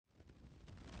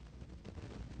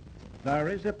There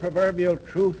is a proverbial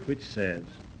truth which says,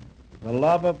 the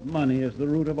love of money is the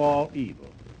root of all evil.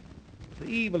 The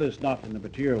evil is not in the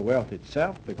material wealth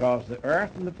itself, because the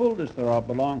earth and the fullness thereof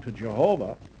belong to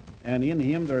Jehovah, and in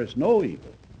him there is no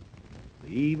evil.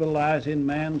 The evil lies in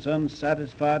man's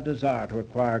unsatisfied desire to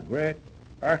acquire great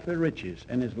earthly riches,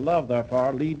 and his love,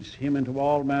 therefore, leads him into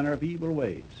all manner of evil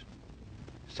ways.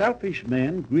 Selfish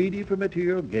men, greedy for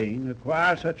material gain,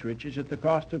 acquire such riches at the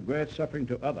cost of great suffering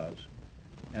to others,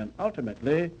 and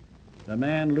ultimately the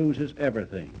man loses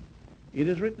everything. It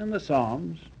is written in the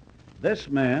Psalms, this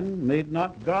man made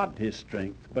not God his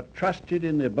strength, but trusted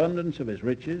in the abundance of his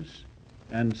riches,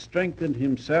 and strengthened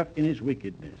himself in his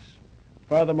wickedness.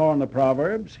 Furthermore in the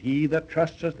Proverbs, he that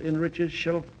trusteth in riches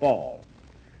shall fall.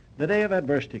 The day of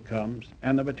adversity comes,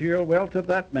 and the material wealth of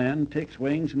that man takes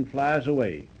wings and flies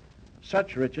away.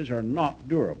 Such riches are not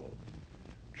durable.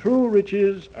 True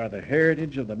riches are the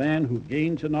heritage of the man who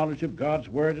gains a knowledge of God's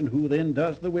word, and who then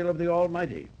does the will of the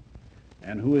Almighty,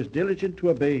 and who is diligent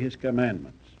to obey his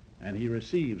commandments. And he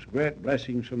receives great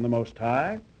blessings from the Most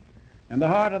High, and the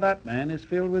heart of that man is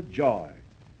filled with joy.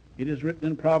 It is written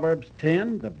in Proverbs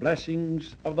 10, the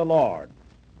blessings of the Lord,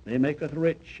 they maketh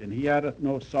rich, and he addeth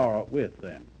no sorrow with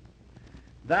them.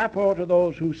 Therefore to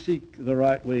those who seek the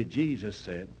right way, Jesus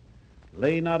said,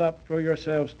 lay not up for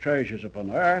yourselves treasures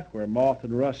upon earth, where moth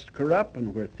and rust corrupt,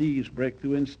 and where thieves break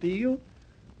through and steal,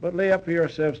 but lay up for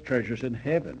yourselves treasures in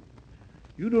heaven.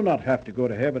 You do not have to go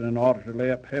to heaven in order to lay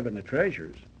up heavenly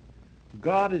treasures.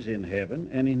 God is in heaven,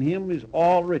 and in him is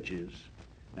all riches,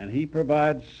 and he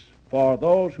provides for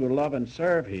those who love and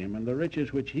serve him, and the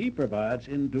riches which he provides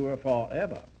endure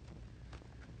forever.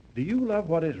 Do you love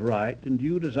what is right, and do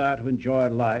you desire to enjoy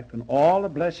life and all the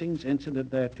blessings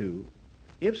incident thereto?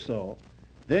 If so,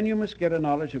 then you must get a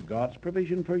knowledge of God's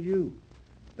provision for you.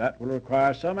 That will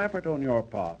require some effort on your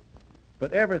part,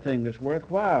 but everything that's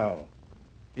worthwhile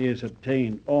is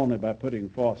obtained only by putting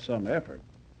forth some effort.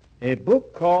 A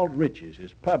book called Riches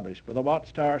is published by the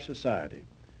Watchtower Society.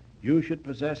 You should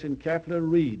possess and carefully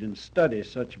read and study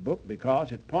such book,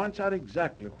 because it points out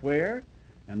exactly where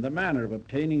and the manner of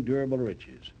obtaining durable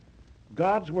riches.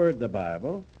 God's Word, the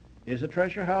Bible, is a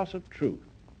treasure house of truth,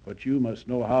 but you must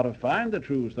know how to find the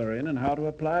truths therein and how to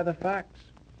apply the facts.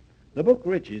 The book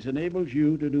Riches enables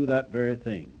you to do that very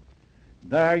thing.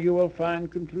 There you will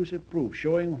find conclusive proof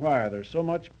showing why there's so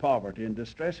much poverty and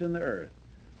distress in the earth,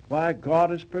 why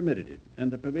God has permitted it, and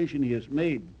the provision he has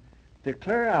made to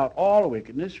clear out all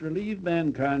wickedness, relieve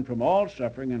mankind from all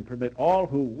suffering, and permit all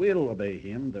who will obey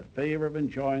him the favor of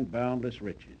enjoying boundless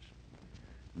riches.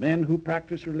 Men who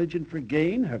practice religion for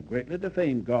gain have greatly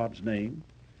defamed God's name,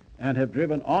 and have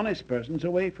driven honest persons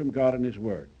away from God and his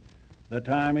word. The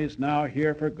time is now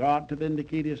here for God to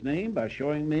vindicate his name by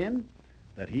showing men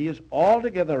that he is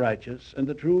altogether righteous and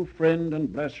the true friend and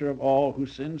blesser of all who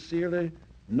sincerely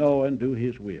know and do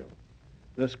his will.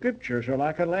 The Scriptures are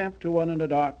like a lamp to one in a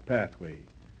dark pathway,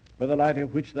 by the light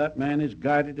of which that man is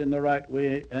guided in the right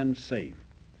way and safe.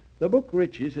 The book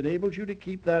Riches enables you to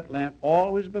keep that lamp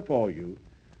always before you,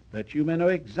 that you may know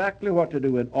exactly what to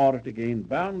do in order to gain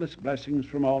boundless blessings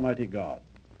from Almighty God.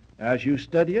 As you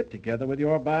study it together with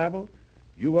your Bible,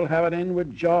 you will have an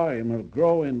inward joy and will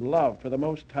grow in love for the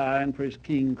Most High and for his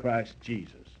King, Christ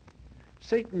Jesus.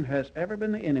 Satan has ever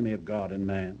been the enemy of God and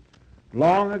man.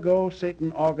 Long ago,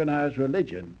 Satan organized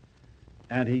religion,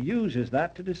 and he uses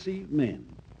that to deceive men.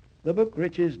 The book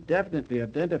Riches definitely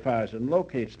identifies and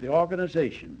locates the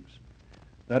organizations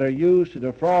that are used to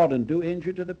defraud and do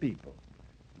injury to the people.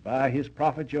 By his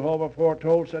prophet Jehovah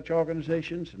foretold such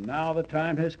organizations, and now the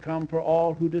time has come for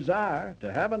all who desire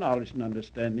to have a knowledge and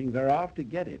understanding thereof to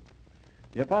get it.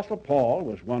 The Apostle Paul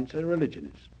was once a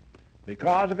religionist.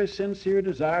 Because of his sincere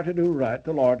desire to do right,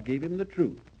 the Lord gave him the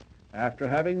truth. After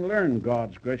having learned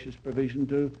God's gracious provision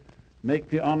to make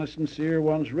the honest, sincere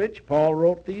ones rich, Paul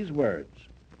wrote these words,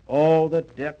 "Oh, the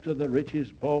depth of the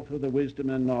riches, both of the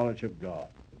wisdom and knowledge of God."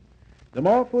 The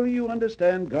more fully you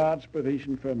understand God's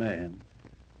provision for man,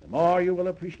 the more you will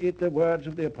appreciate the words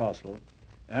of the apostle,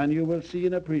 and you will see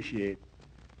and appreciate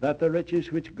that the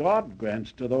riches which God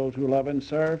grants to those who love and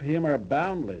serve him are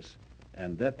boundless,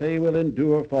 and that they will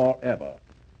endure forever.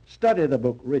 Study the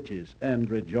book Riches and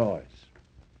rejoice.